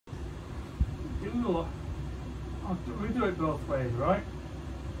we do it both ways, right?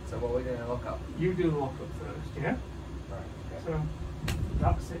 So what are we doing? Lock up? You do the lock up first, yeah? Right, okay. So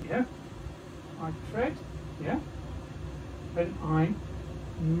that's it, yeah? I tread, yeah? Then I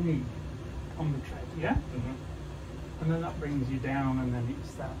knee on the tread, yeah? Mm-hmm. And then that brings you down and then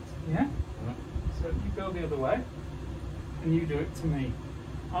it's that, yeah? Mm-hmm. So you go the other way and you do it to me.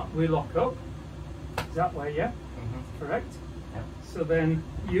 We lock up, that way, yeah? Mm-hmm. Correct? Yeah. So then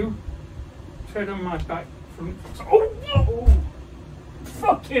you tread on my back from. Oh!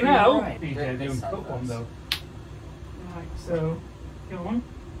 Fucking hell! Right. DJ This doing side cut one first. though. Right, so go on.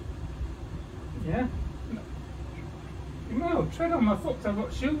 Yeah. No, tread on my foot 'cause I've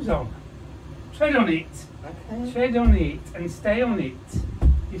got shoes on. Tread on it. Okay. Tread on it and stay on it.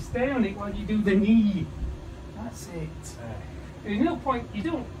 You stay on it while you do the knee. That's it. There's no point, you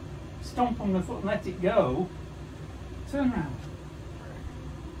don't stomp on the foot and let it go. Turn around.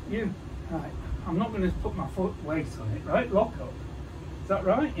 You, right, I'm not going to put my foot weight on it, right? Lock up. Is that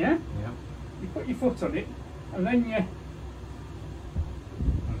right, yeah? Yeah. You put your foot on it and then you...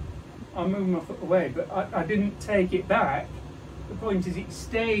 I move my foot away, but I didn't take it back. The point is it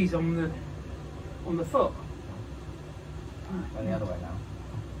stays on the foot. Go the other way now.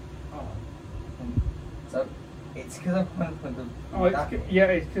 Oh. So it's because I went with the. Oh, yeah,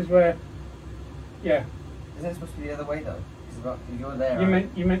 it's because we're... Yeah. Isn't it supposed to be the other way though? Because if you're there.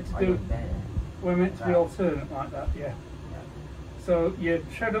 You meant to do... There. We're meant to be alternate like that, yeah. So you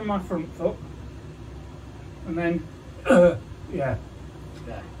tread on my front foot, and then, yeah,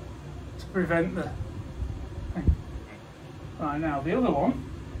 There. to prevent the thing. Right, now the other one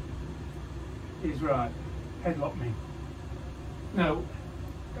is right, headlock me. No,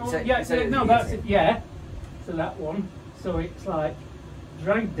 So- yeah, so no, it's that's easy. it, yeah. So that one, so it's like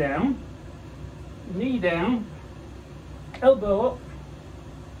drag down, knee down, elbow up,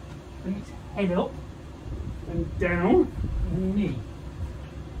 and it's head up, and down, knee.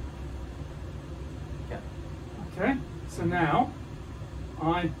 Yeah. Okay, so now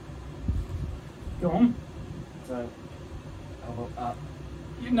I go on. So elbow up.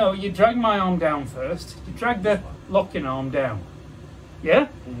 You drag my arm down first. You drag the locking arm down. Yeah?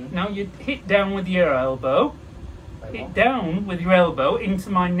 Mhm. Now you hit down with your elbow. Wait, Hit what? down with your elbow into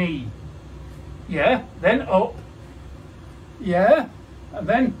my knee. Yeah? Then up. Yeah? And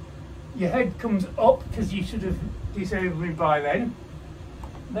then your head comes up because you should have disabled me by then.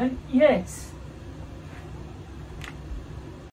 Then, yes.